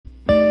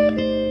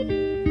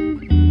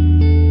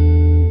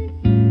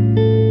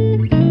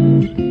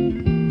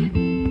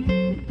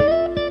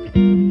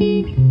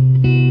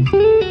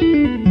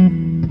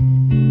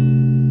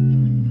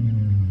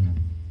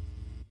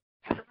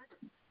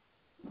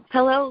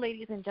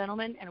ladies and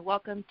gentlemen, and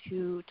welcome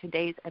to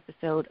today's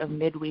episode of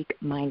Midweek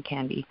Mind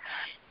Candy.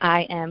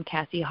 I am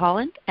Cassie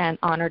Holland, and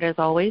honored as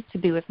always to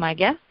be with my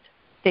guest,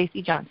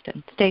 Stacey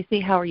Johnston. Stacey,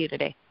 how are you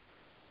today?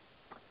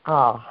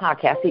 Hi,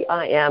 Cassie.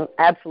 I am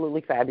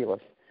absolutely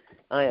fabulous.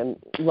 I am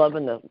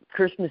loving the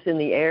Christmas in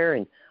the air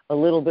and a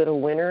little bit of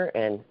winter,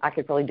 and I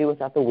could probably do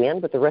without the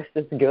wind, but the rest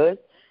is good.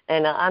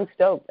 And I'm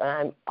stoked.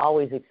 I'm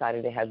always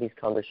excited to have these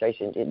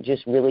conversations. It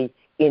just really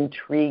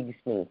intrigues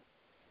me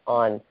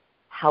on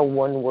how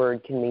one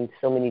word can mean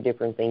so many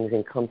different things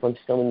and come from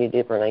so many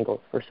different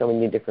angles for so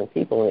many different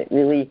people. And it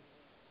really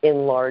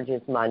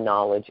enlarges my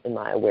knowledge and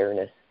my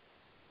awareness.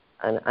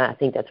 And I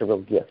think that's a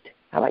real gift.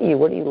 How about you?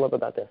 What do you love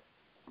about this?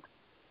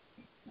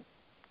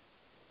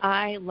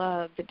 I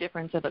love the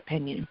difference of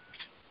opinion.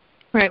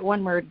 Right,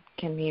 one word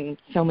can mean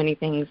so many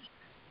things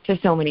to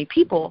so many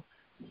people,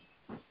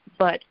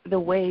 but the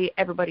way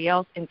everybody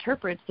else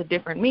interprets the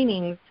different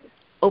meanings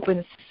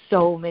opens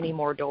so many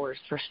more doors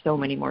for so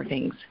many more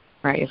things,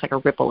 right? It's like a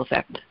ripple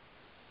effect.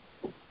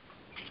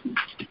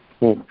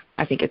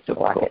 I think it's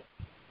super cool.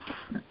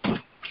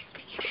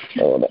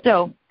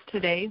 So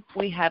today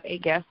we have a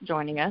guest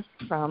joining us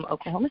from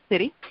Oklahoma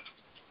City.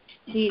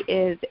 He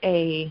is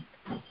a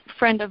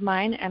friend of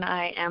mine, and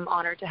I am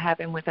honored to have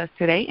him with us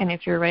today. And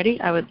if you're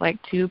ready, I would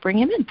like to bring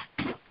him in.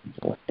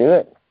 Let's do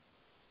it.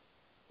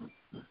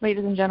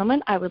 Ladies and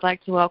gentlemen, I would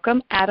like to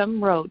welcome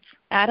Adam Rhodes.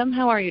 Adam,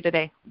 how are you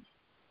today?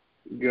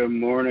 Good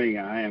morning.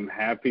 I am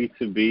happy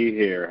to be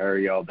here. How are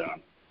y'all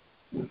doing?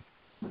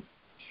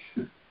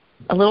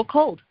 A little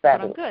cold, but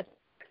I'm good.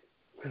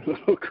 A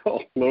little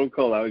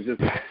cold. I was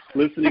just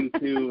listening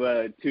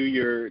to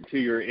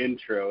your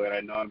intro, and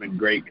I know I'm in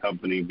great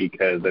company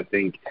because I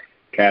think,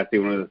 Cassie,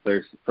 one of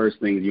the first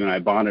things you and I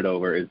bonded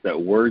over is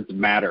that words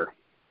matter.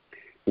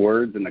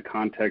 Words and the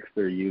context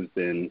they're used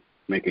in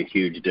make a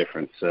huge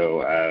difference.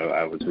 So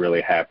I was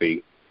really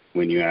happy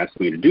when you asked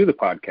me to do the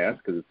podcast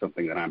because it's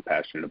something that I'm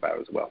passionate about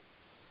as well.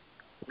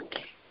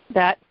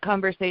 That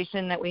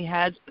conversation that we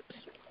had,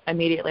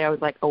 immediately I was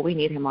like, oh, we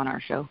need him on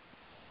our show.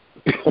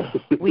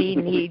 We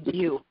need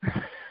you.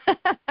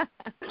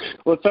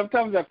 Well,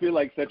 sometimes I feel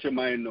like such a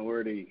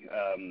minority.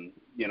 A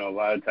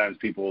lot of times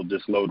people will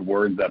just load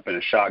words up in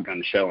a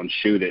shotgun shell and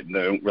shoot it, and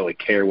they don't really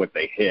care what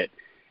they hit.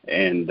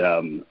 And,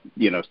 a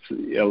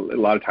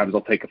lot of times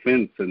I'll take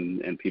offense,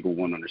 and people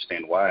won't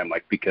understand why. I'm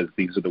like, because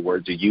these are the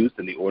words you used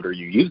in the order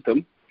you used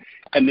them,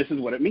 and this is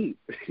what it means.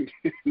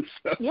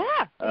 So,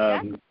 yeah,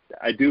 exactly.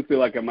 I do feel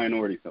like a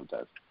minority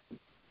sometimes.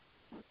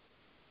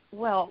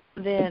 Well,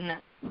 then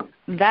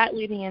that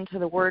leading into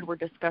the word we're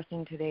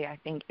discussing today, I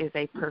think, is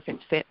a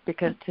perfect fit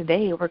because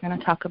today we're going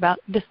to talk about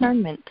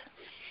discernment.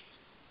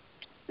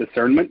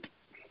 Discernment?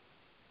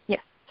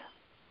 Yes.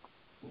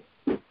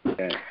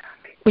 Okay.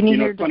 When you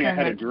hear it's funny, I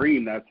had a discernment,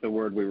 dream that's the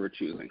word we were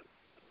choosing.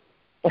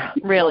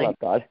 Really? Oh,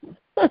 God.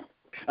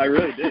 I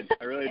really did.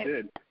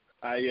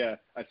 I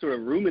sort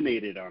of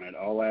ruminated on it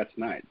all last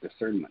night,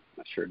 discernment.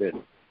 I sure did.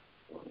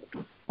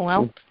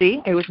 Well,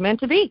 see, it was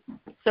meant to be.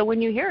 So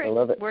when you hear it,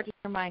 where does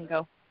your mind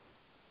go?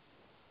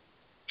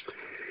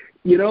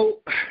 Not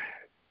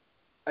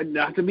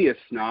to be a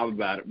snob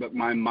about it, but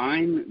my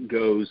mind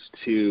goes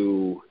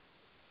to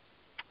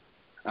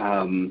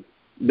the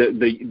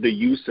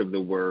use of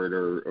the word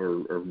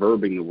or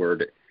verbing the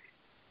word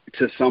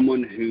to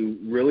someone who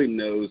really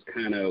knows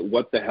kind of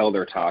what the hell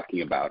they're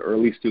talking about, or at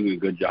least doing a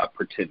good job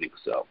pretending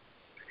so.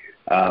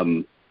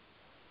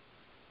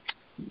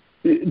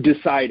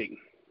 Deciding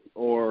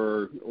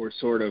or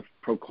sort of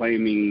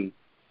proclaiming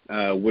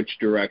which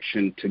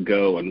direction to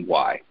go and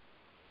why.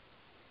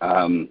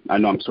 I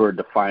know I'm sort of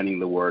defining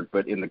the word,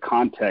 but in the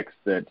context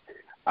that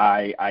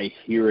I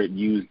hear it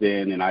used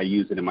in and I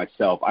use it in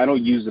myself, I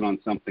don't use it on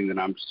something that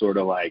I'm sort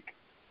of like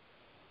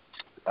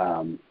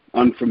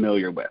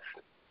unfamiliar with.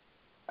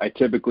 I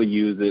typically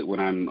use it when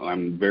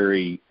I'm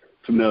very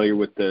familiar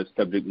with the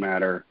subject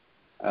matter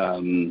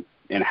and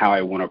how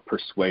I want to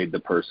persuade the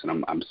person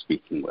I'm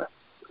speaking with.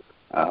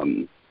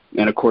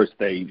 And of course,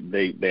 they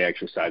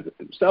exercise it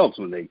themselves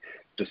when they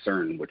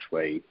discern which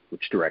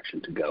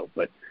direction to go.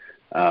 But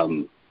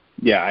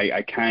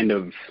I kind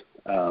of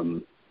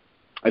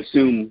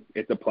assume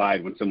it's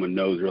applied when someone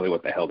knows really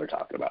what the hell they're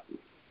talking about.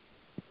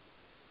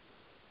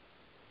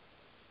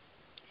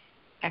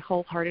 I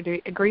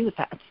wholeheartedly agree with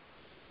that.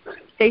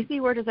 Stacey,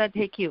 where does that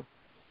take you?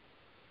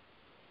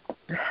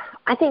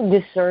 I think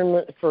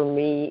discernment for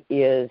me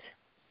is,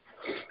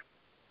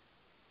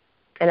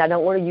 and I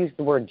don't want to use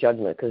the word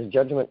judgment because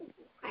judgment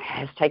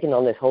has taken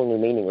on this whole new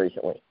meaning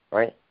recently,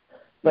 right?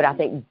 But I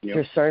think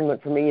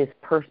discernment for me is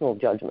personal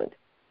judgment.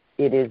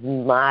 It is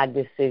my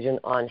decision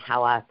on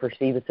how I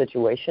perceive a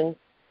situation,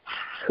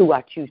 who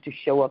I choose to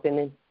show up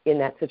in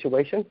that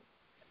situation,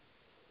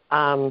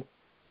 how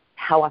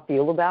I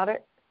feel about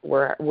it,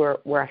 where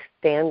I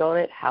stand on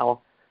it,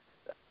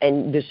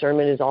 and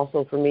discernment is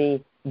also for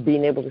me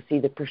being able to see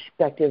the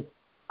perspective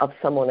of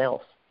someone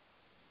else,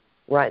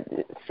 right?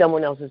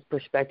 Someone else's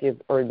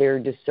perspective or their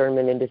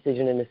discernment and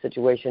decision in the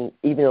situation,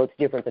 even though it's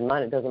different than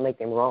mine, it doesn't make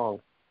them wrong.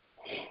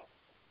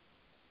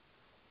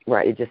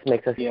 Right, it just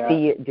makes us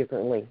see it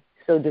differently.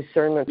 So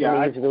discernment for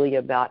me is really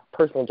about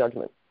personal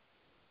judgment.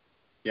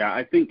 Yeah,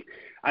 I think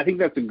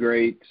that's a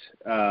great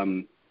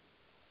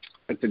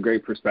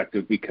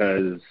perspective,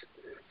 because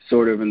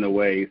sort of in the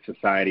way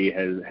society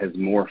has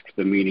morphed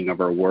the meaning of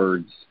our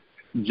words,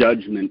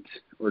 judgment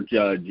or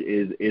judge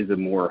is a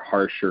more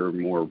harsher,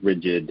 more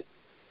rigid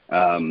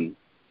word.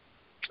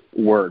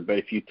 But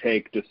if you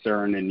take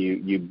discern and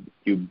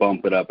you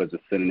bump it up as a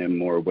synonym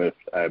more with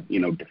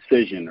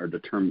decision or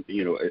to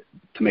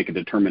make a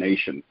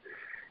determination,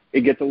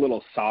 it gets a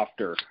little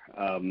softer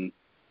and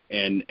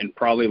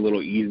probably a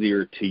little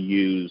easier to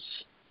use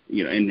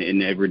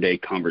in everyday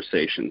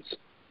conversations.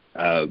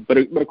 But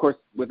of course,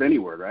 with any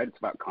word, right? It's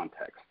about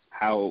context.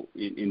 How,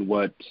 in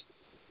what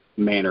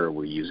manner are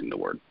we using the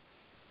word?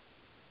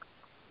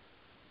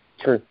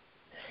 True.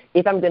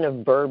 If I'm going to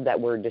verb that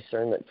word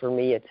discernment, for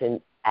me, it's an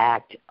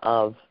act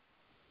of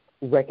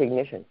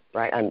recognition,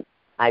 right? I'm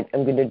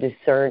going to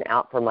discern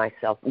out for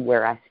myself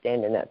where I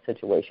stand in that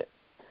situation.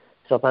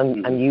 So if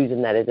I'm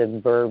using that as a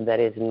verb, that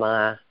is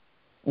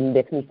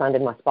that's me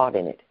finding my spot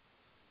in it.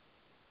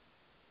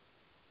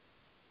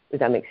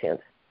 Does that make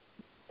sense?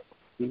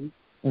 Mm-hmm.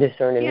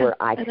 Discerning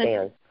where I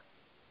stand.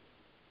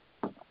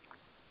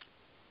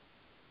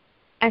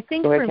 I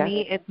think for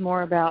me, it's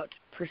more about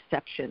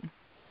perception,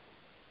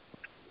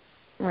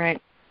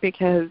 right?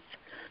 Because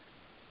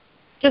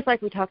just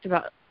like we talked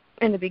about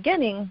in the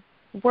beginning,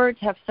 words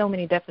have so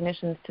many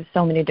definitions to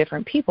so many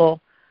different people.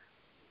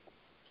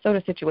 So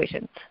do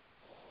situations,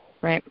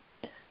 right?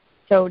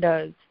 So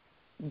does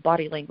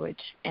body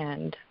language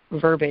and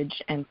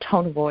verbiage and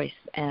tone of voice.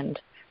 And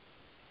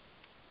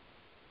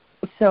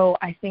so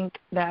I think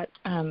that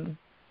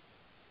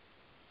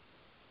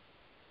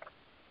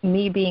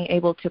me being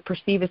able to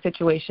perceive a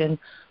situation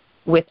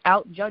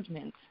without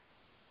judgment,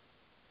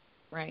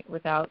 right,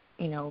 without,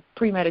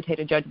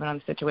 premeditated judgment on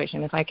the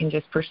situation, if I can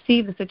just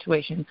perceive the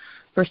situation,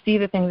 perceive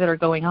the things that are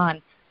going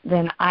on,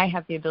 then I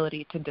have the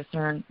ability to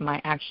discern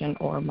my action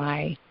or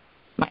my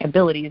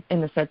abilities in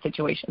the said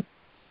situation.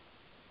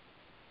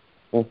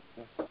 I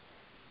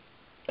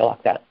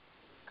like that.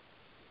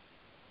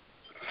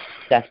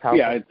 That's powerful.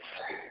 Yeah,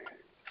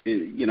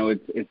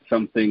 it's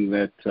something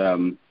that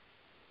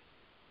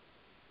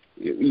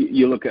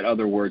you look at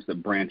other words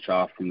that branch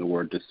off from the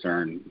word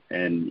discern,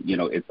 and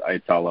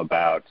it's all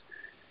about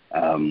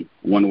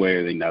one way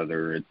or the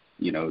other. It's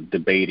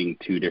debating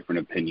two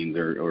different opinions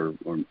or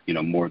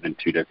more than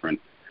two different.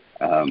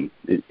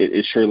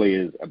 It surely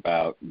is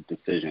about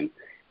decision,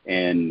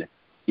 and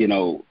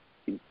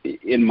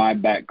in my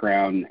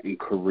background and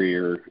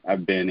career,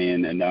 I've been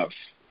in enough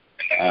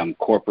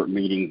corporate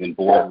meetings and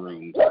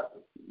boardrooms,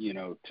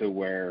 to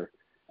where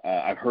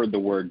I've heard the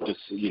word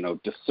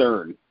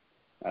discern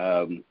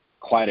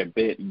quite a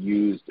bit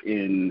used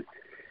in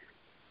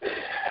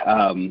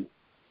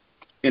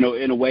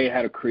a way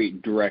how to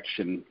create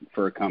direction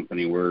for a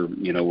company where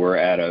we're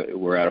at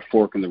a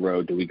fork in the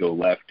road. Do we go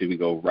left? Do we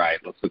go right?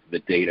 Let's look at the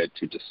data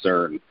to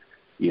discern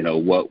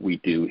what we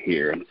do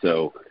here. And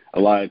so a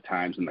lot of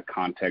times in the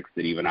context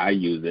that even I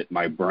use it,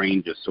 my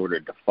brain just sort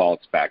of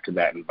defaults back to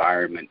that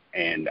environment,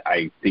 and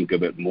I think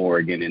of it more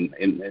again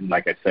in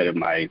like I said in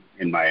my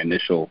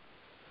initial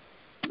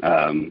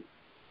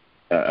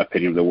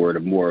opinion of the word,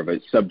 of more of a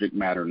subject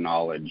matter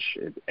knowledge,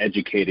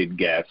 educated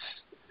guess,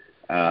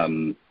 almost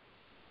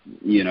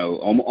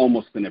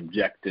an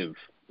objective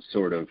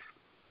sort of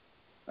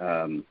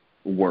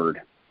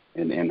word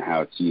in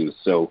how it's used.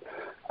 So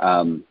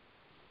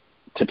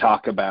to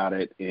talk about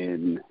it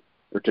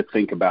or to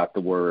think about the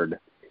word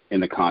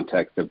in the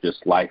context of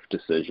just life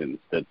decisions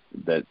that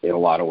in a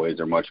lot of ways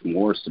are much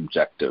more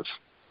subjective,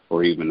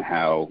 or even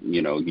how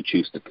you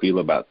choose to feel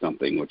about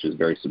something, which is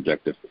very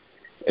subjective.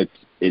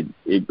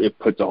 It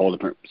puts a whole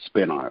different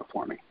spin on it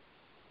for me.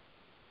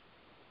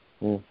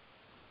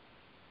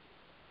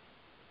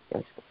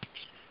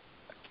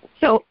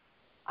 So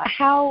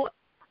how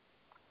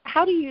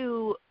do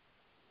you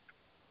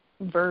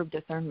verb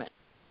discernment?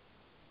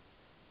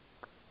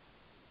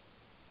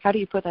 How do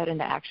you put that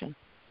into action,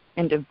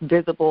 into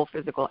visible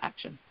physical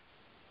action?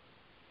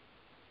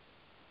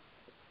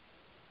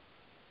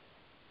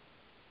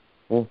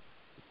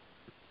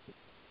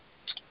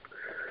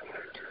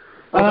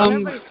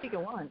 Everybody's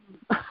speaking once.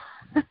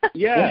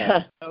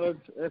 Yeah,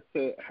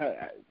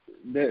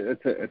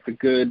 that's a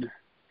good.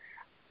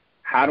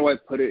 How do I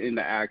put it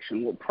into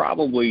action? Well,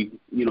 probably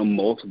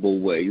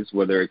multiple ways.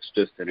 Whether it's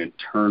just an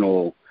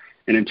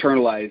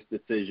internalized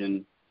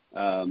decision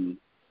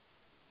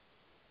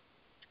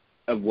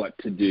of what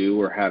to do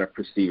or how to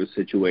perceive a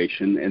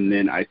situation, and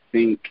then I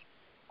think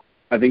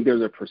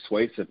there's a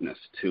persuasiveness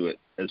to it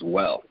as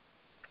well,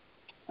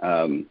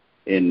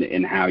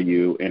 in how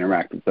you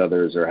interact with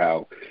others, or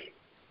how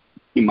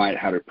you might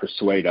how to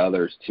persuade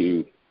others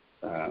to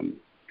come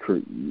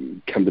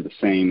to the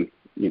same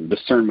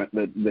discernment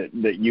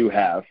that you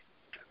have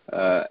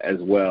as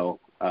well.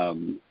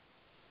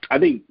 I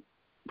think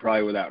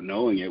probably without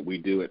knowing it, we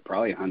do it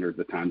probably hundreds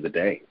of times a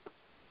day,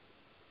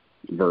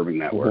 verbing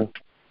that word.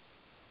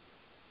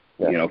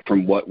 Yeah.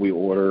 From what we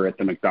order at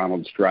the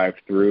McDonald's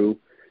drive-through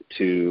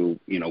to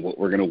what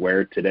we're going to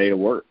wear today to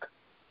work.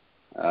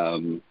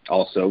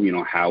 Also,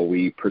 how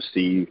we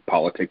perceive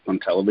politics on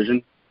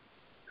television.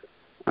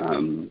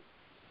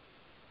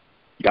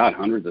 God,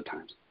 hundreds of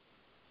times.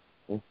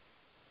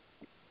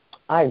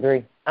 I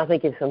agree. I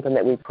think it's something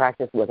that we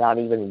practice without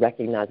even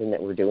recognizing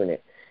that we're doing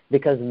it,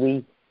 because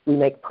we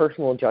make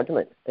personal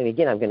judgment. And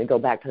again, I'm going to go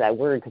back to that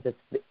word because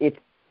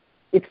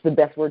it's the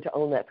best word to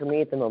own that for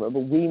me at the moment.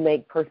 But we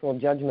make personal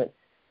judgment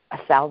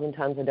 1,000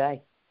 times a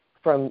day,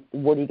 from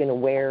what are you going to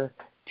wear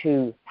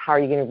to how are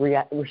you going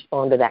to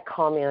respond to that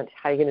comment,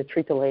 how are you going to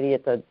treat the lady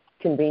at the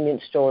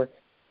convenience store.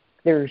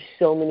 There are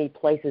so many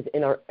places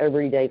in our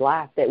everyday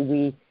life that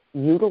we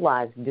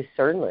utilize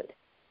discernment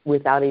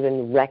without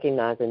even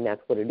recognizing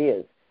that's what it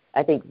is.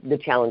 I think the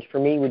challenge for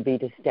me would be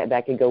to step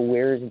back and go,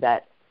 where is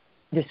that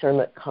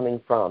discernment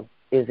coming from?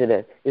 Is it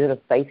a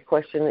faith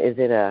question? Is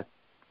it a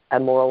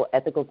moral,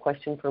 ethical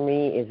question for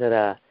me? Is it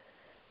a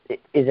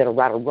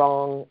right or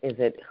wrong? Is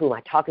it who am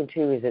I talking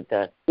to? Is it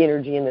the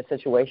energy in the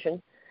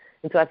situation?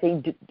 And so I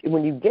think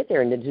when you get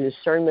there, and the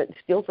discernment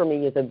still for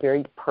me is a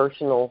very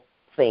personal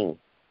thing,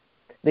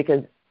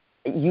 because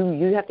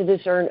you have to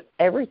discern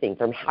everything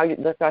from how you,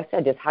 like I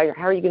said, just how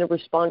are you going to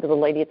respond to the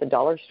lady at the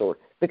dollar store,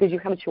 because you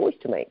have a choice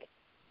to make,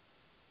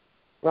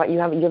 right? You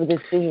have a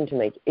decision to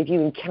make. If you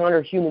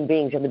encounter human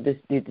beings, you have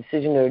a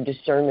decision or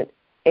discernment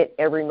at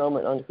every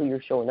moment on who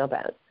you're showing up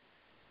as.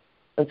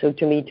 And so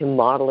to me, to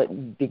model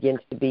it begins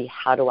to be,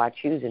 how do I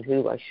choose and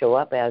who do I show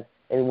up as,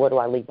 and what do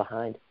I leave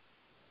behind?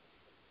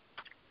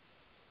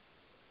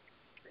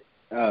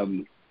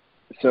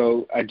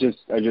 So I just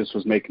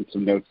was making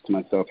some notes to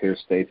myself here,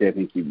 Stacey. I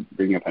think you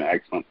bring up an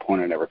excellent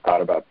point. I never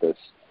thought about this.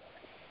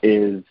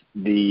 Is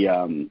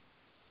the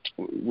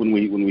when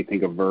we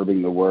think of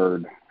verbing the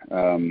word,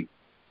 the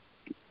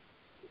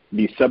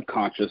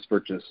subconscious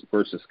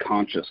versus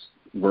conscious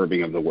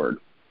verbing of the word,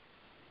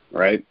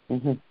 right?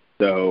 Mm-hmm.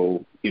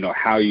 So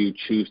how you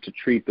choose to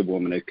treat the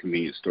woman at a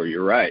convenience store.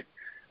 You're right.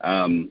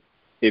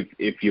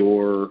 If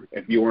you're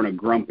in a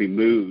grumpy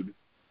mood,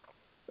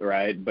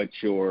 right, but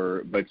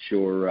your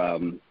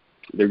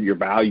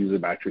values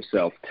about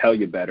yourself tell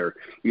you better,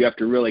 you have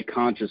to really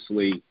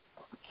consciously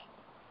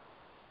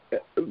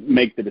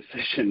make the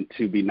decision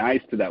to be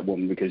nice to that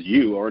woman because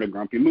you are in a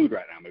grumpy mood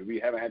right now. Maybe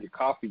you haven't had your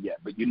coffee yet,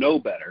 but you know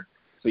better,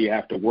 so you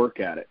have to work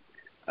at it.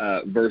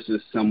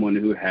 Versus someone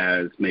who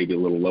has maybe a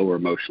little lower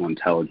emotional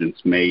intelligence,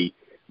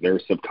 their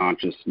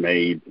subconscious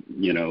may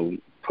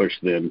push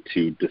them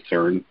to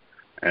discern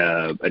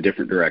a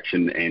different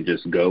direction and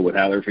just go with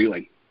how they're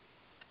feeling.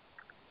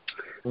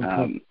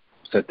 Mm-hmm.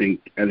 So I think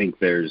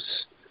there's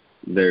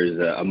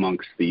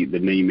amongst the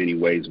many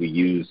ways we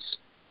use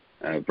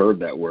verb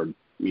that word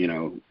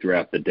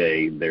throughout the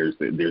day,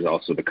 there's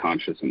also the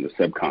conscious and the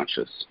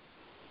subconscious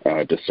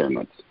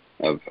discernment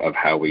of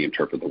how we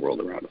interpret the world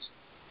around us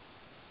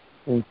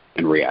and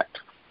react.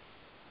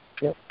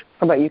 Yep.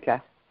 How about you,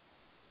 Cass?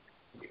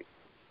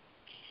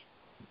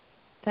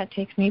 That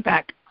takes me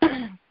back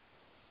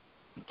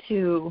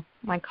to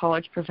my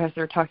college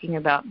professor talking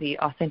about the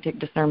authentic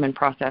discernment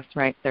process,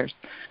 right? There's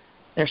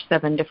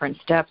 7 different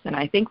steps, and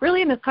I think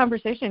really in this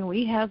conversation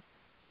we have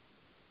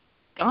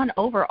gone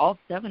over all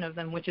 7 of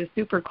them, which is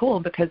super cool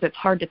because it's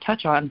hard to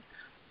touch on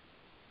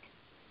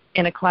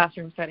in a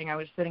classroom setting. I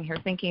was sitting here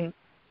thinking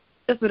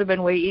this would have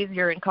been way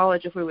easier in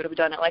college if we would have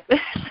done it like this.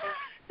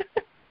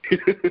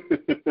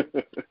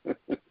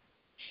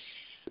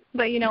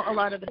 But, a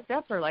lot of the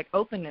steps are like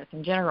openness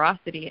and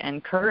generosity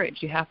and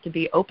courage. You have to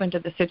be open to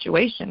the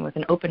situation with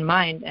an open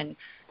mind and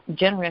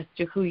generous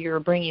to who you're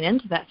bringing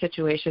into that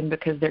situation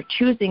because they're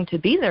choosing to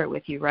be there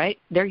with you, right?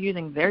 They're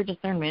using their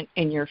discernment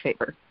in your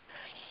favor,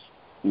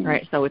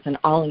 right? So it's an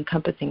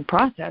all-encompassing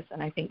process,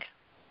 and I think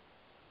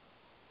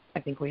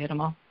we hit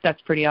them all. That's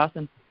pretty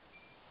awesome.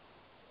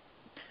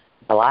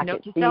 I like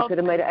it. You could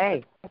have made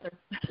an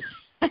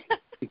A.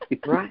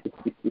 Right.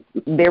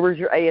 There was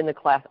your A in the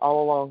class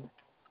all along.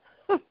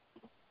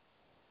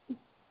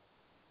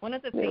 One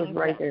of the things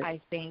that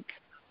I think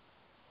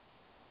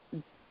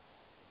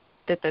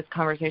that this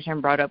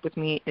conversation brought up with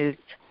me is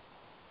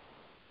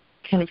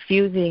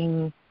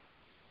confusing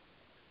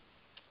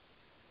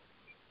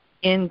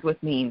ends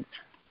with means,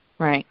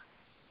 right?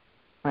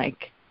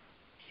 Like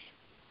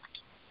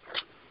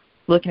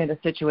looking at a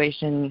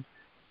situation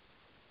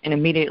and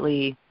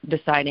immediately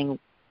deciding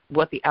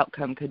what the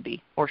outcome could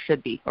be or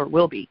should be or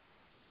will be.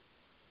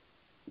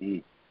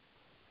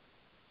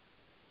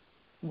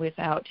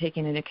 Without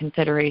taking into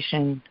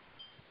consideration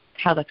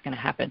how that's going to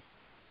happen,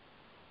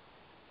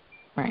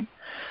 right?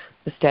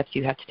 The steps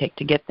you have to take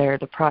to get there,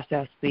 the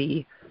process,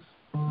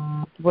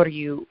 what are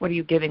you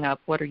giving up,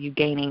 what are you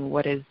gaining,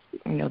 what is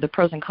the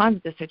pros and cons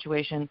of this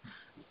situation.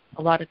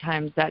 A lot of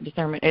times that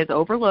discernment is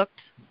overlooked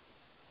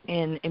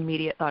in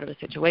immediate thought of a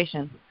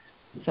situation.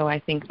 So I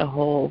think that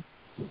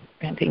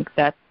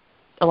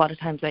a lot of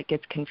times that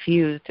gets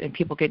confused and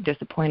people get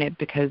disappointed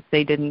because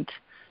they didn't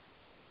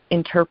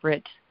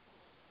interpret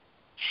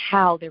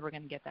how they were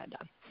going to get that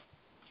done.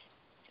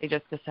 They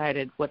just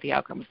decided what the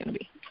outcome was going to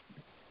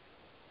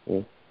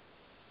be.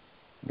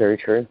 Very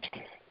true.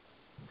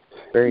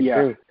 Very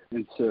true.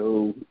 And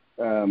so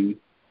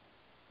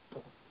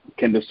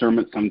can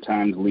discernment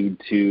sometimes lead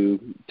to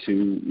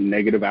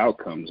negative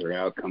outcomes or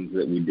outcomes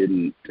that we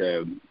didn't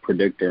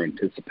predict or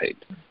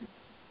anticipate?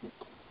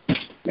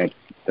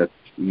 That's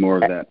more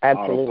of that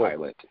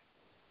autopilot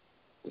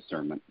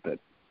discernment. But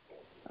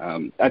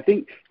I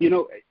think,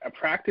 a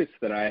practice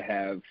that I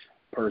have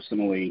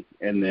personally,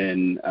 and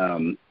then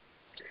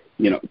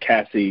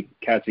Cassie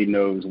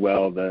knows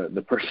well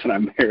the person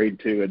I'm married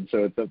to, and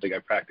so it's something I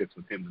practice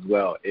with him as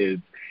well, is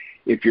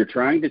if you're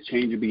trying to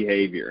change a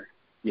behavior,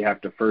 you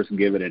have to first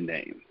give it a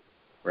name,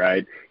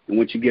 right? And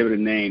once you give it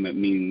a name, it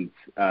means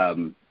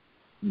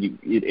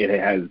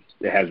it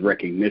has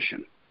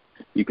recognition.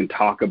 You can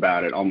talk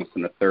about it almost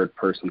in a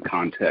third-person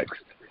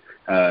context.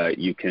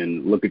 You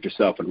can look at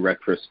yourself in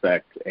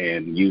retrospect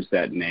and use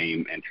that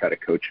name and try to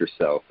coach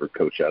yourself or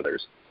coach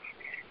others.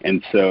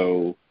 And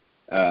so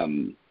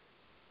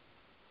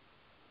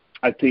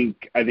I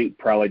think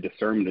probably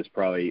discernment is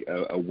probably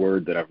a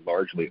word that I've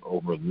largely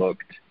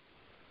overlooked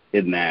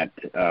in that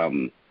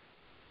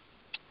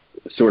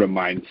sort of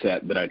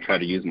mindset that I try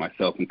to use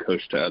myself and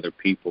coach to other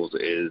people's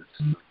is,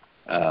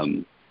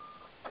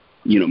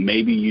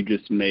 maybe you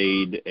just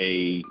made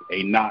a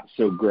not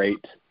so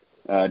great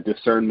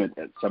discernment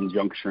at some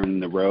juncture in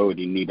the road.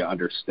 You need to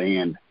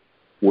understand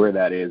where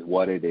that is,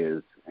 what it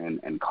is,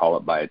 and call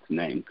it by its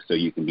name so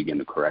you can begin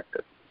to correct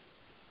it.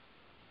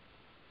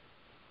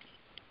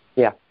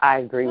 Yeah, I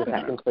agree with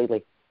that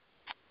completely.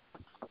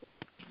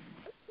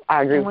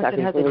 I agree with that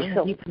completely.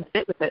 You can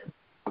sit with it.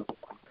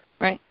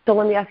 Right. So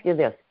let me ask you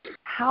this.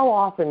 How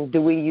often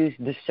do we use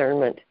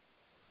discernment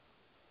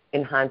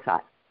in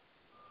hindsight?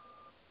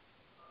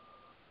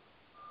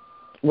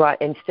 Right.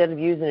 Instead of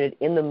using it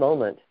in the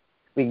moment,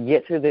 we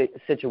get through the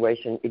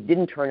situation. It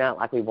didn't turn out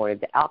like we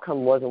wanted. The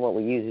outcome wasn't what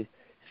we used.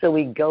 So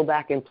we go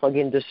back and plug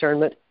in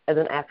discernment as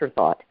an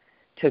afterthought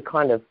to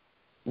kind of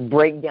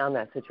break down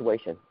that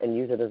situation and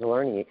use it as a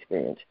learning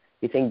experience.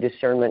 You think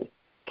discernment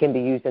can be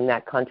used in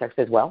that context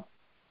as well?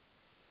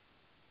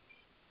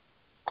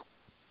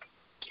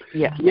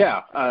 Yeah.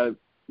 Yeah.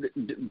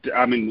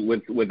 I mean,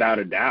 without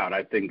a doubt,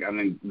 I think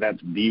that's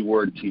the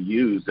word to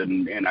use,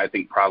 and I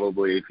think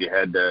probably if you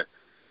had to,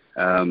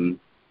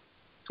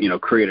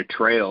 create a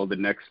trail, the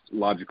next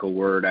logical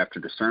word after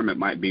discernment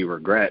might be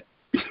regret.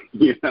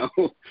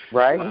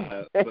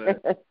 Right.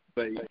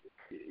 But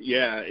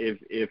yeah,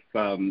 if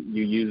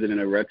you use it in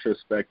a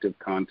retrospective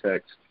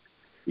context,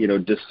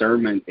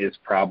 discernment is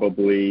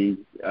probably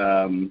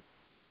a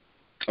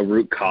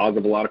root cause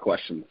of a lot of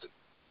questions.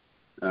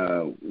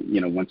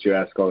 Once you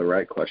ask all the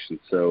right questions.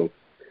 So,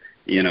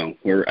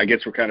 I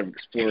guess we're kind of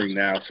exploring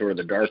now sort of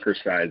the darker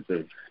sides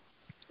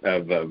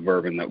of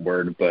verb in that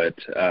word, but,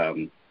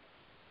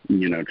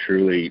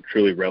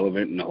 truly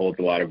relevant and holds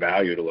a lot of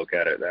value to look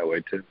at it that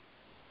way too.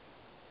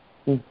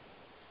 How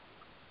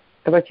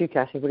about you,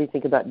 Cassie? What do you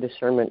think about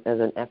discernment as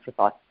an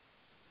afterthought?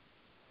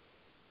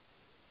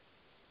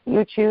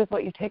 You choose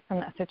what you take from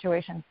that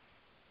situation,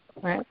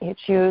 right? You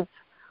choose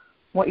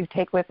what you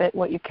take with it,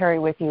 what you carry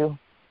with you,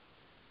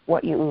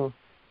 what you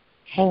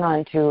hang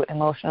on to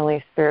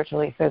emotionally,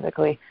 spiritually,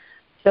 physically.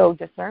 So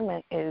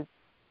discernment is,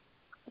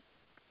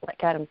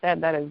 like Adam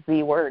said, that is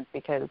the word,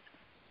 because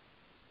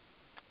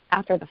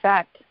after the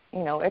fact,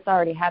 it's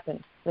already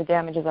happened. The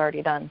damage is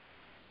already done.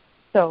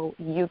 So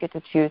you get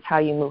to choose how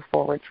you move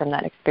forward from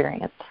that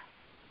experience.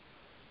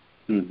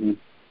 Mm-hmm.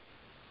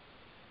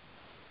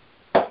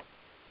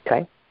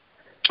 Okay.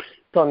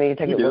 So to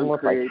take it one more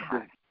place.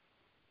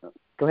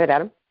 Go ahead,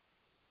 Adam.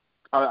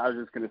 I was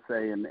just going to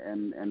say,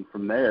 and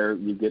from there,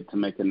 you get to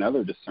make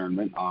another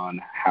discernment on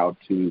how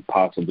to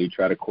possibly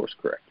try to course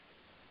correct.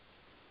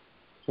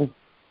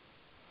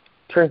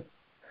 True.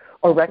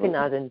 Or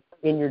recognizing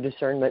in your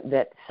discernment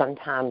that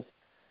sometimes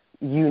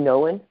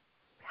knowing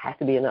has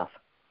to be enough.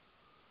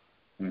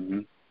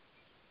 Mm-hmm.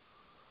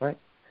 Right?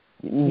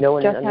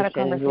 Knowing and and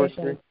understanding. Just had a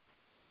conversation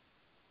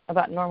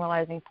about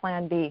normalizing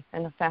Plan B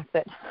and the fact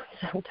that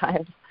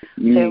sometimes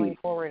sailing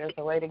forward is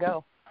the way to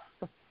go.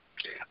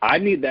 I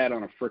need that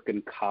on a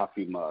frickin'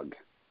 coffee mug,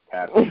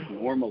 Kathy.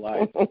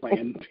 Normalize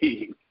Plan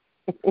B.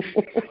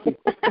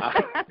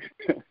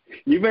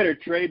 You better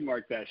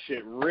trademark that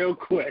shit real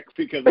quick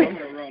because I'm going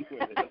to run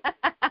with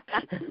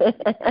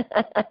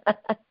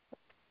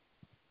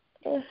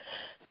it.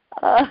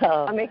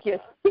 I'll make you a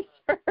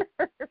t-shirt.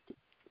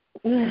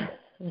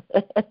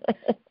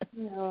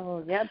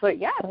 No, yeah, but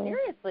yeah,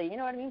 seriously, you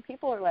know what I mean?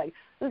 People are like,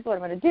 this is what I'm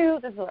going to do,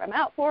 this is what I'm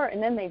out for,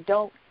 and then they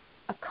don't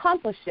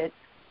accomplish it,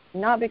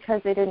 not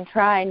because they didn't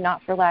try,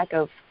 not for lack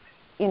of,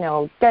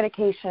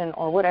 dedication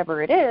or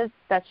whatever it is.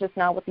 That's just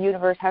not what the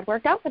universe had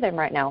worked out for them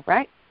right now,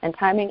 right? And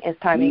timing is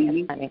timing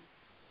is timing.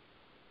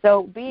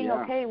 So being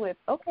okay with,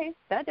 okay,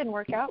 that didn't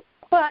work out,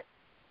 but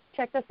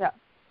check this out.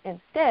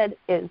 Instead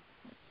is,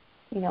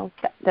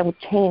 that would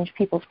change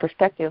people's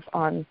perspective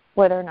on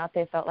whether or not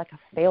they felt like a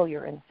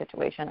failure in the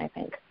situation, I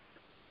think.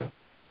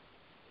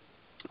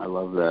 I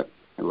love that.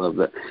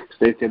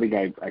 Stacey, I think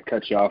I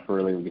cut you off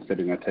earlier when you said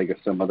you're going to take us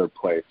some other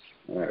place.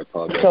 I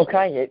apologize. It's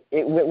okay.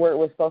 It went where it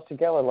was supposed to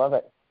go. I love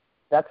it.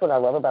 That's what I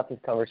love about these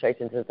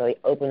conversations is they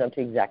open up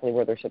to exactly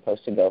where they're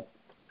supposed to go.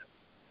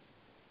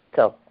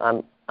 So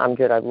I'm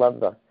good. I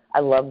love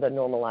the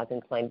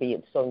normalizing plan B.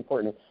 It's so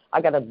important. I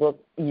got a book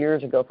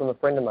years ago from a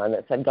friend of mine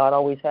that said God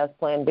always has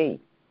plan B.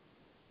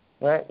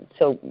 Right?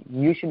 So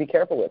you should be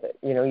careful with it.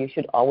 You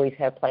should always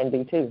have plan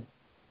B too.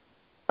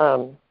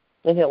 And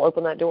he'll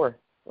open that door.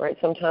 Right?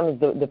 Sometimes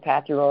the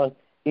path you're on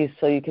is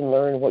so you can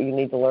learn what you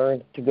need to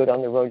learn to go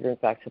down the road you're in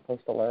fact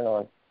supposed to learn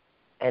on.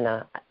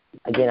 And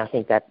again, I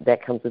think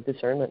that comes with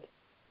discernment.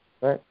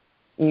 Right?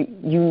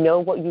 You know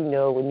what you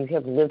know, and you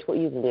have lived what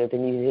you've lived,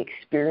 and you've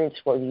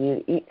experienced what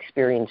you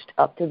experienced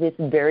up to this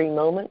very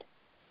moment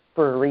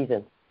for a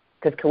reason,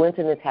 because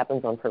coincidence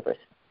happens on purpose.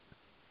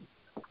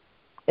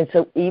 And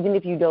so even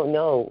if you don't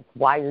know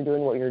why you're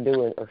doing what you're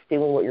doing or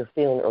feeling what you're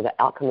feeling or the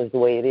outcome is the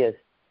way it is,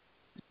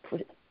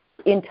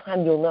 in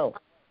time you'll know.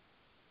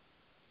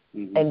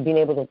 Mm-hmm. And being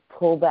able to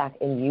pull back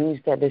and use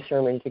that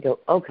discernment to go,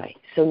 okay,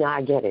 so now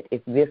I get it.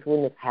 If this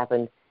wouldn't have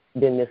happened,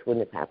 then this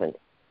wouldn't have happened.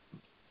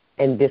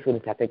 And this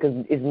wouldn't have happened.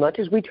 Because as much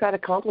as we try to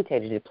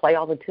complicate it, to play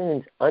all the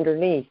tunes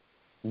underneath,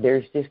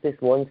 there's just this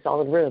one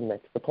solid rhythm.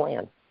 That's the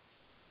plan.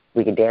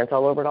 We can dance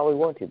all over it all we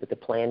want to, but the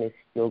plan is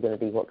still going to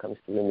be what comes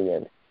through in the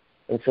end.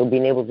 And so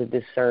being able to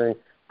discern,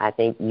 I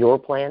think, your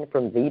plan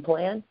from the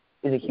plan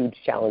is a huge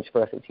challenge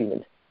for us as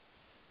humans.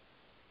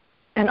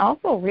 And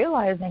also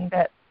realizing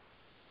that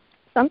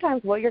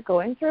sometimes what you're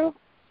going through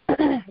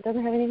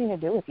doesn't have anything to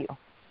do with you.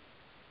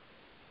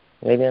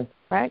 Amen.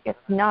 Right? It's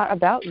not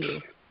about you.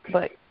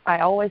 But I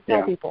always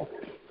tell people,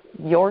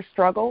 your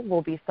struggle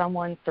will be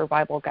someone's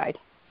survival guide.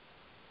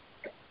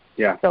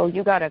 Yeah. So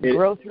you got to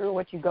grow through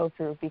what you go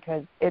through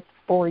because it's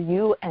for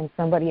you and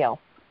somebody else.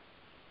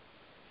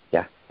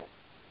 Yeah.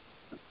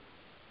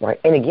 Right.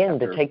 And again,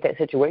 to take that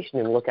situation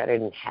and look at it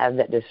and have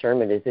that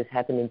discernment, is this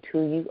happening to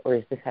you or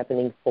is this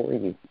happening for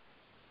you?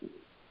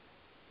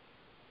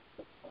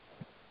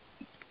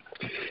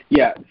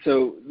 Yeah,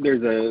 so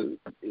there's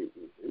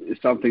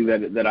something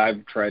that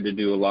I've tried to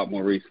do a lot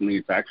more recently.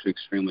 It's actually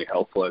extremely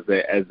helpful as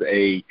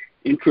a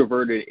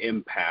introverted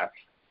empath.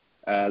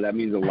 That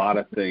means a lot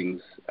of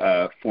things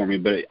for me,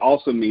 but it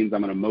also means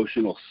I'm an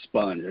emotional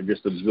sponge. I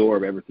just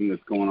absorb everything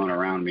that's going on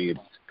around me. It's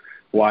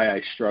why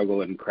I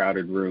struggle in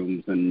crowded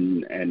rooms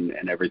and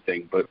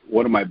everything. But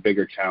one of my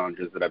bigger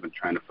challenges that I've been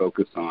trying to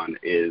focus on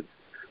is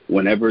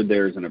whenever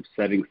there's an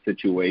upsetting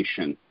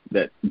situation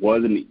that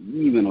wasn't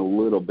even a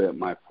little bit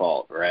my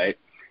fault, right?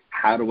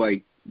 How do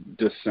I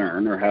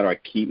discern or how do I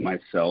keep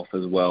myself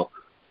as well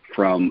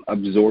from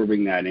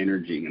absorbing that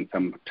energy and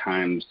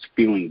sometimes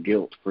feeling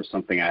guilt for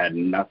something I had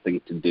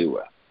nothing to do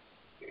with?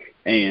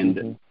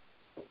 And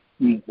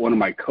one of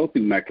my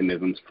coping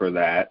mechanisms for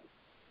that,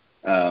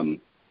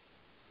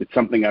 it's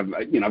something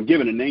I've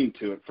given a name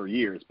to it for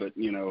years, but,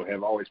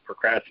 have always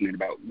procrastinated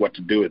about what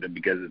to do with it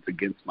because it's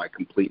against my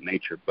complete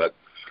nature. But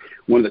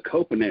one of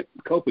the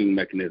coping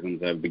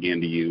mechanisms I've began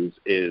to use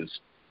is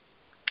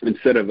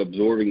instead of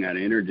absorbing that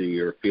energy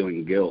or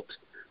feeling guilt,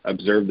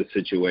 observe the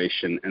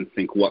situation and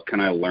think, what can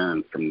I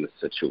learn from this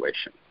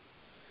situation?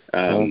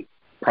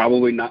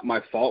 Probably not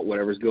my fault,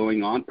 whatever's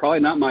going on. Probably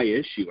not my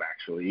issue,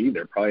 actually,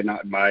 either. Probably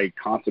not my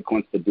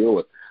consequence to deal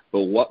with.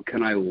 But what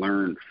can I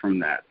learn from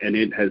that? And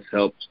it has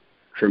helped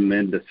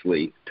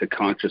tremendously to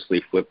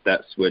consciously flip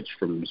that switch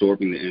from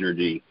absorbing the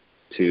energy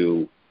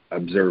to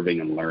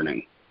observing and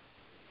learning.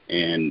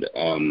 And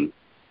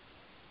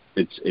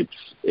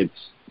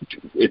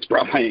it's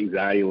brought my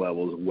anxiety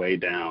levels way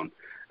down.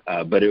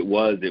 But it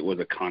was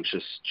a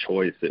conscious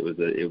choice. It was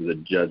a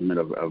judgment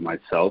of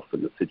myself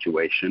and the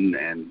situation,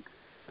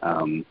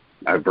 and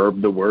I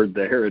verbed the word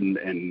there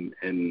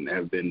and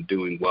have been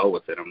doing well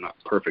with it. I'm not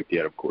perfect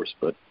yet, of course,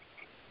 but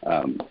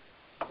I'm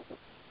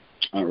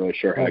not really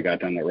sure how I got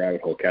down that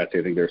rabbit hole, Cassie.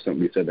 I think there was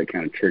something you said that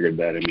kind of triggered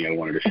that in me. I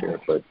wanted to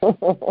share, but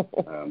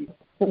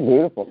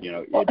beautiful.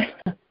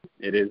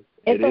 It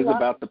is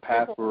about the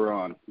path we're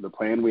on. The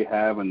plan we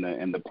have and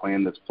the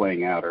plan that's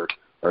playing out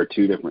are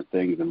two different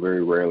things, and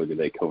very rarely do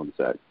they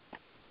coincide.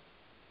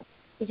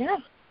 Yeah,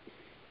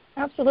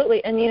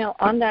 absolutely. And,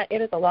 on that,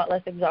 it is a lot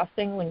less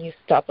exhausting when you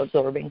stop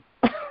absorbing.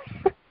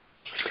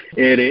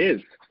 It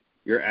is.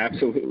 You're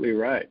absolutely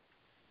right.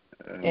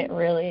 It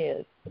really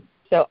is.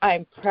 So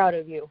I'm proud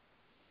of you.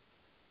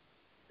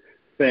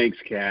 Thanks,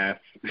 Cass.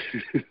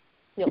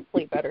 You'll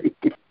sleep better.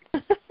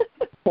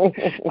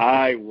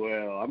 I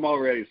will. I'm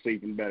already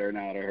sleeping better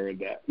now that I heard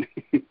that.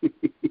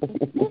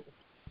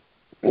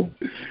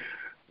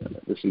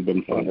 This has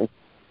been fun.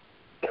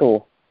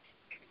 Cool.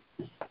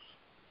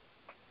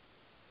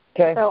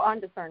 Okay. So on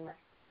discernment.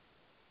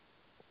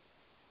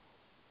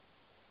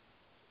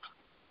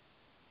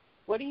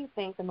 What do you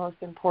think the most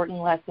important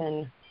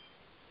lesson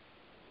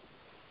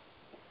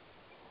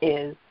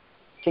is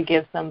to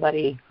give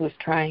somebody who's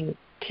trying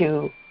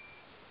to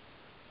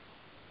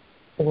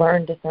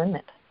learn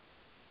discernment?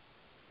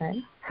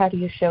 Right? How do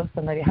you show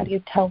somebody? How do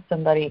you tell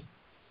somebody?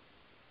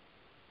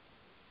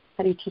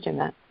 How do you teach them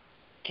that?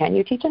 Can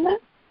you teach them that?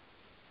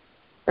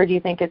 Or do you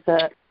think it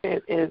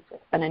is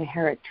an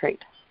inherent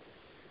trait?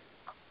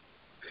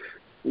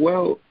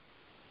 Well,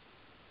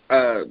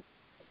 I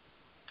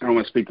don't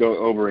want to speak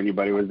over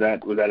anybody. Was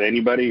that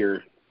anybody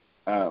or?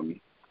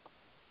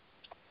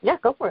 Yeah,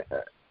 go for it.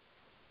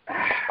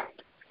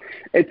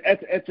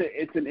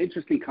 It's an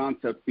interesting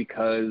concept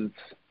because,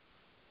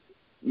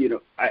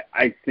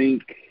 I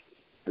think,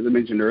 as I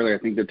mentioned earlier, I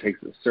think there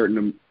takes a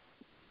certain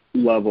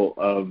level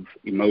of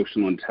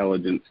emotional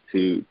intelligence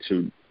to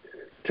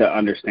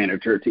understand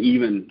it, or to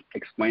even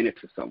explain it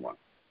to someone,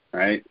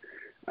 right?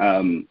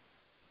 And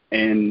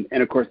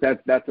of course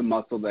that's a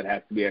muscle that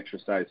has to be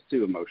exercised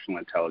too, emotional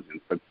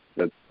intelligence.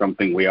 That's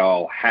something we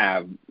all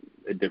have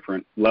a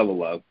different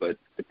level of, but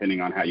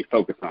depending on how you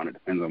focus on it,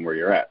 depends on where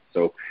you're at.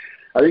 So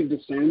I think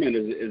discernment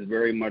is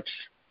very much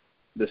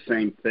the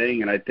same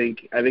thing. And I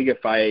think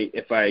if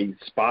I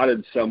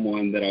spotted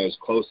someone that I was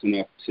close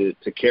enough to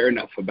care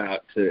enough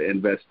about to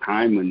invest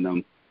time in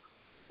them,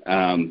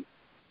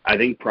 I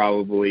think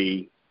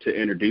probably to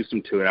introduce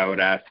them to it, I would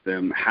ask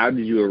them, how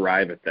did you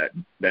arrive at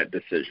that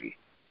decision?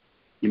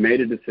 You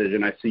made a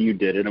decision. I see you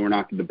did it, and we're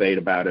not going to debate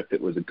about if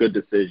it was a good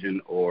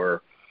decision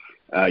or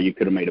you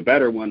could have made a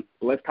better one.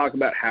 But let's talk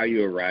about how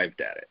you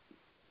arrived at it.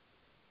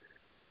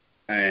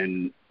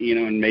 And,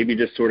 and maybe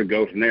just sort of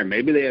go from there.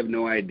 Maybe they have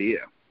no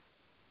idea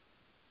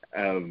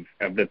of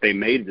that they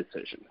made a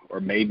decision, or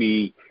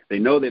maybe they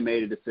know they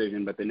made a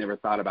decision, but they never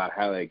thought about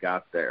how they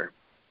got there,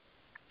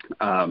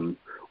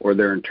 or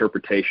their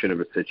interpretation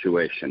of a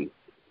situation.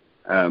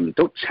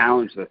 Don't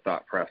challenge the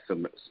thought process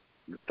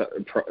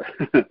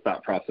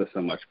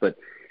so much,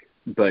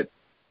 but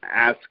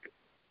ask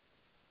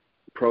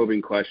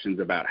probing questions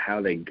about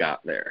how they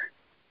got there.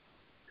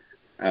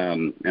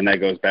 And that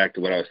goes back to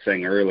what I was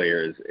saying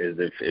earlier, is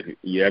if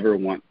you ever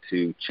want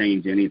to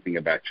change anything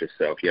about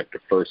yourself, you have to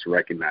first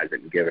recognize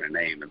it and give it a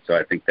name. And so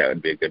I think that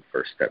would be a good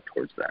first step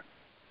towards that.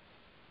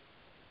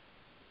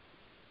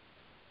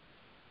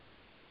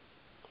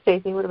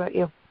 Stacey, what about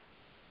you?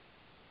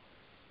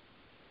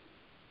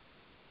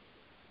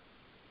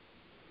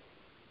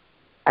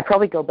 I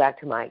probably go back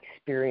to my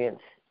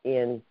experience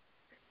in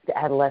the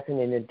adolescent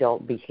and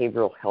adult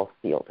behavioral health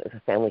field as a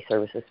family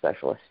services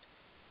specialist,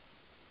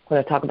 when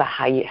I talk about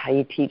how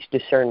you teach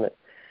discernment.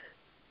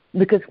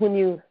 Because when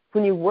you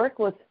work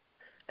with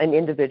an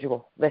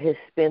individual that has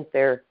spent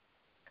their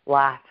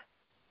life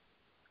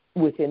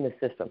within the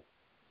system,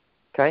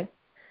 okay,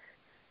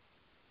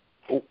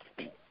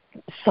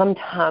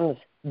 sometimes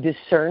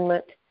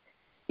discernment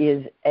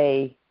is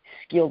a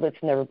skill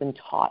that's never been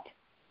taught,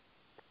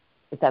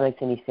 if that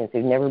makes any sense.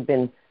 They've never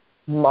been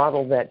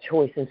modeled that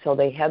choice, and so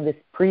they have this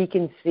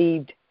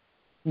preconceived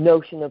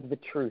notion of the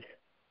truth.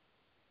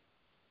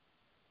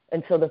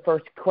 And so the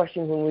first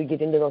question when we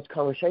get into those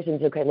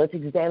conversations, okay, let's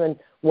examine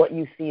what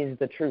you see as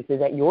the truth.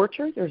 Is that your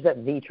truth or is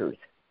that the truth?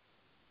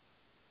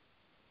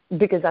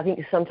 Because I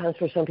think sometimes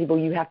for some people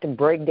you have to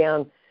break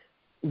down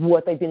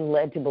what they've been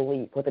led to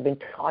believe, what they've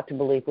been taught to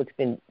believe, what's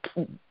been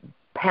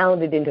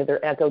pounded into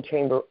their echo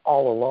chamber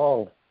all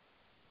along.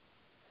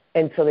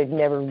 And so they've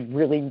never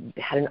really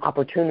had an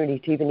opportunity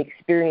to even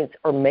experience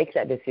or make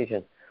that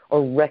decision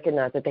or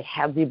recognize that they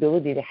have the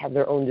ability to have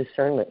their own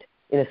discernment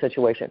in a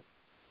situation.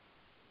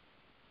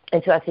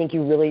 And so I think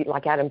you really,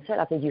 like Adam said,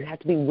 I think you have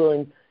to be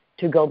willing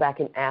to go back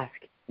and ask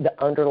the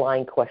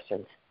underlying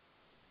questions.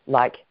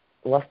 Like,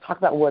 let's talk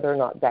about whether or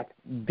not that's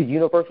the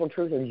universal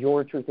truth or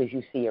your truth as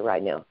you see it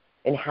right now.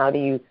 And how do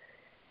you,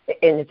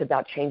 and it's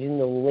about changing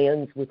the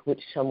lens with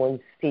which someone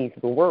sees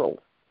the world.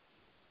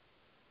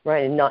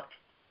 Right? And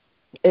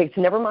it's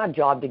never my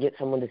job to get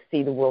someone to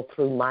see the world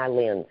through my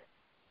lens.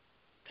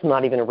 It's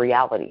not even a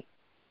reality.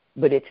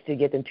 But it's to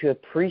get them to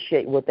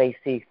appreciate what they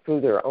see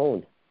through their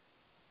own.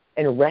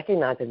 And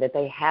recognizing that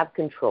they have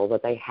control,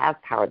 that they have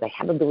power, they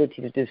have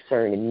ability to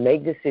discern and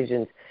make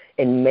decisions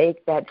and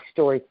make that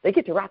story. They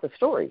get to write the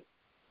story.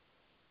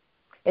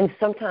 And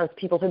sometimes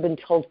people have been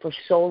told for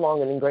so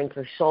long and ingrained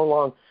for so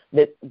long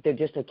that they're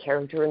just a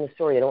character in the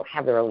story. They don't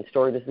have their own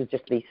story. This is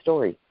just the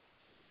story.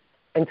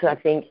 And so I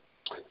think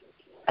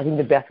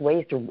the best way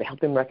is to help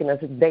them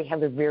recognize that they have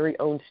their very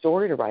own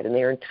story to write, and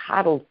they are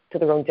entitled to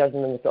their own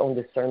judgment and their own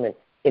discernment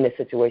in a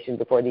situation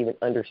before they even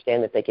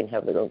understand that they can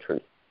have their own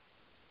truth.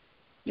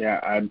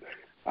 Yeah,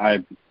 I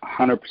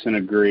 100%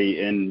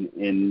 agree.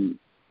 And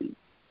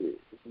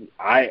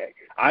I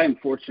am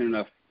fortunate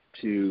enough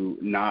to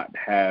not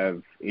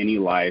have any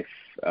life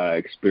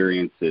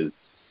experiences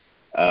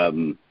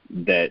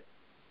that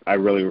I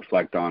really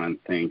reflect on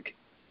and think,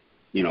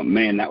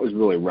 man, that was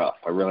really rough.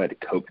 I really had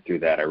to cope through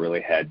that. I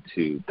really had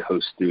to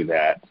coast through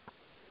that.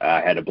 I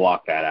had to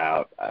block that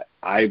out.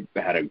 I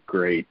had a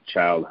great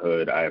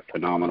childhood. I have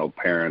phenomenal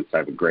parents. I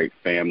have a great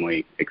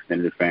family,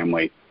 extended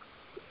family.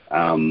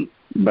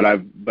 But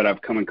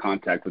I've come in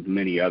contact with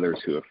many others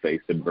who have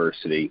faced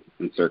adversity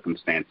and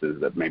circumstances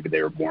that maybe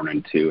they were born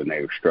into and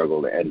they have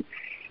struggled. And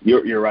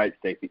you're right,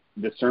 Stacey.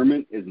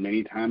 Discernment is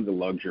many times a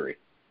luxury.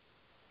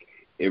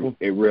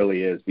 It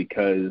really is,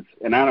 because,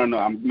 and I don't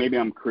know, maybe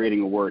I'm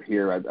creating a word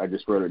here. I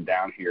just wrote it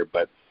down here,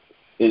 but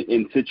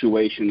in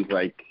situations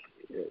like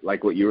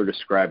what you were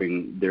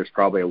describing, there's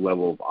probably a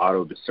level of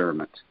auto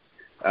discernment,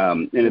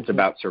 and it's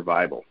about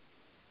survival,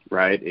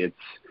 right? It's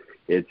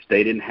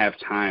they didn't have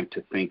time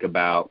to think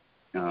about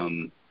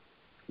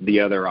the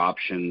other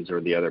options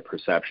or the other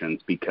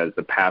perceptions because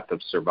the path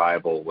of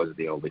survival was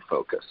the only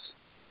focus.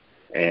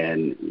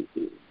 And,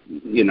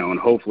 and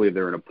hopefully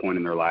they're at a point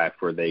in their life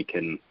where they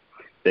can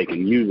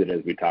use it,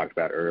 as we talked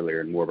about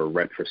earlier, in more of a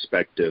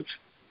retrospective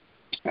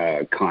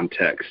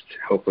context.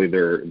 Hopefully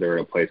they're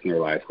at a place in their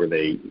life where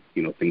they,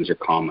 things are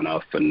calm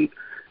enough and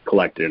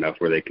collected enough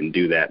where they can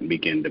do that and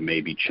begin to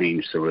maybe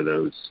change some of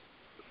those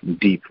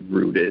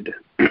deep-rooted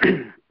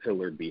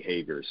pillared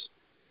behaviors.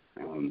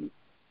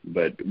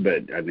 But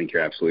I think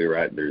you're absolutely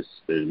right. There's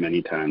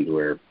many times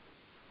where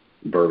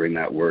verbing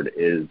that word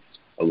is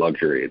a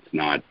luxury. It's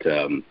not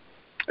a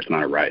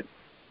right.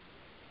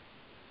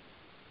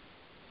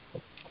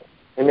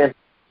 Amen.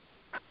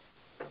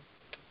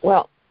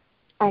 Well,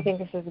 I think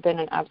this has been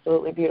an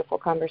absolutely beautiful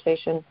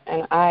conversation,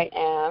 and I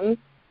am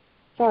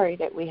sorry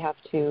that we have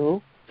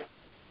to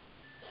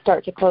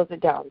start to close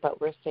it down,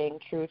 but we're staying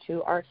true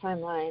to our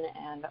timeline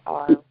and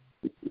our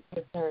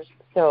listeners.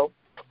 So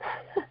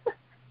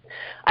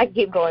I can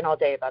keep going all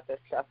day about this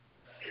stuff.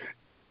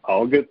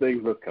 All good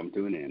things must come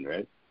to an end,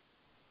 right?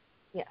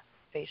 Yes,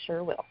 they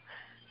sure will.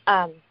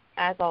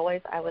 As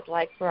always, I would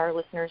like for our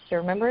listeners to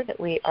remember that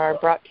we are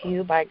brought to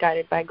you by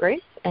Guided by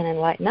Grace and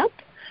Enlighten Up.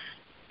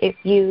 If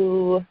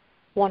you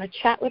want to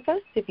chat with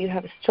us, if you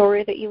have a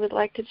story that you would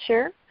like to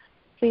share,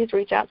 please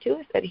reach out to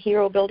us at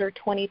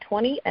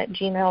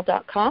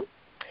herobuilder2020@gmail.com.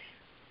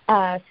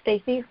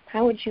 Stacy,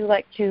 how would you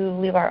like to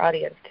leave our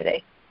audience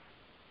today?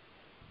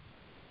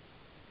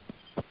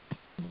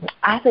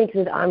 I think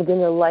that I'm going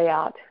to lay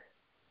out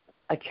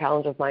a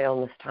challenge of my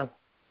own this time.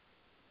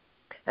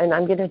 And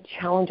I'm going to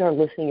challenge our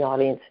listening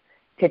audience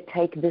to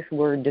take this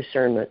word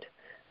discernment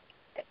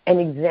and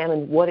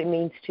examine what it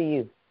means to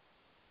you.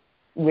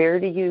 Where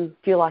do you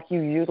feel like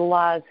you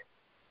utilize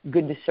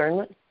good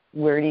discernment?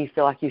 Where do you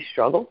feel like you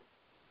struggle?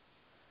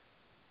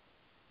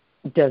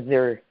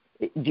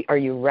 Are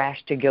you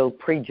rash to go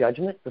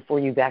pre-judgment before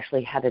you've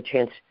actually had a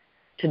chance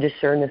to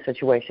discern the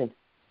situation?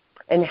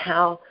 And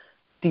how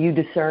do you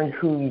discern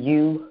who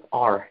you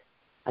are?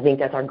 I think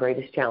that's our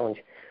greatest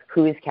challenge.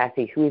 Who is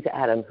Kathy? Who is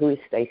Adam? Who is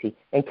Stacy?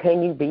 And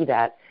can you be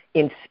that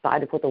in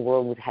spite of what the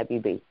world would have you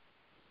be?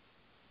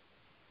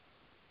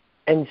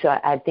 And so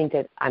I think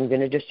that I'm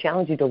going to just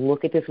challenge you to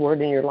look at this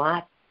word in your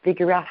life,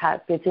 figure out how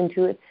it fits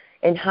into it,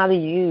 and how do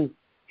you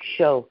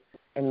show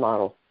and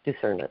model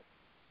discernment.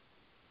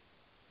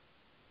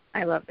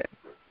 I love it.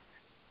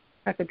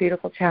 That's a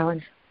beautiful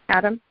challenge.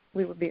 Adam,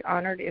 we would be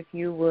honored if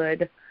you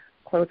would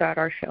close out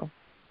our show.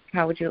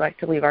 How would you like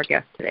to leave our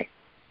guest today?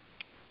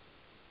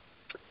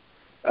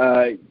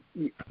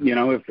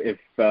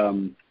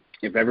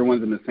 If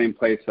everyone's in the same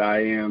place I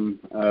am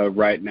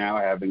right now,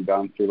 having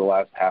gone through the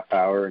last half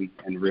hour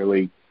and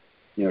really,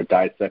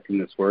 dissecting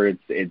this word,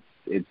 it's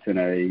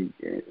in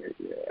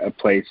a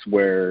place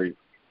where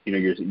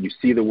you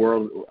see the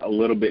world a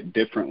little bit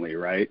differently,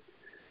 right?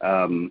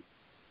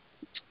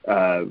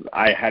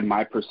 I had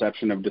my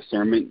perception of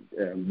discernment.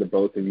 The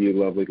both of you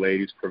lovely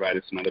ladies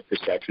provided some other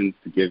perceptions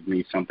to give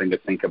me something to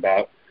think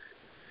about.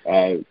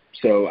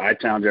 So I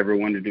challenge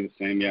everyone to do the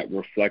same.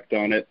 Reflect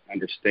on it,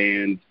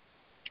 understand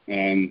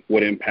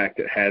what impact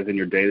it has in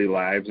your daily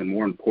lives, and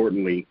more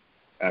importantly,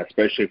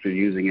 especially if you're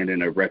using it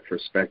in a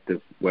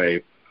retrospective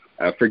way,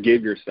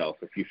 forgive yourself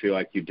if you feel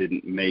like you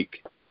didn't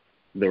make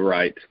the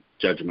right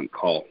judgment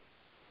call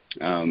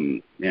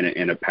in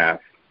a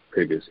path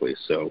previously.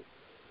 So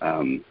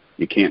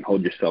you can't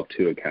hold yourself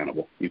too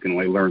accountable. You can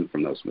only learn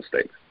from those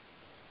mistakes.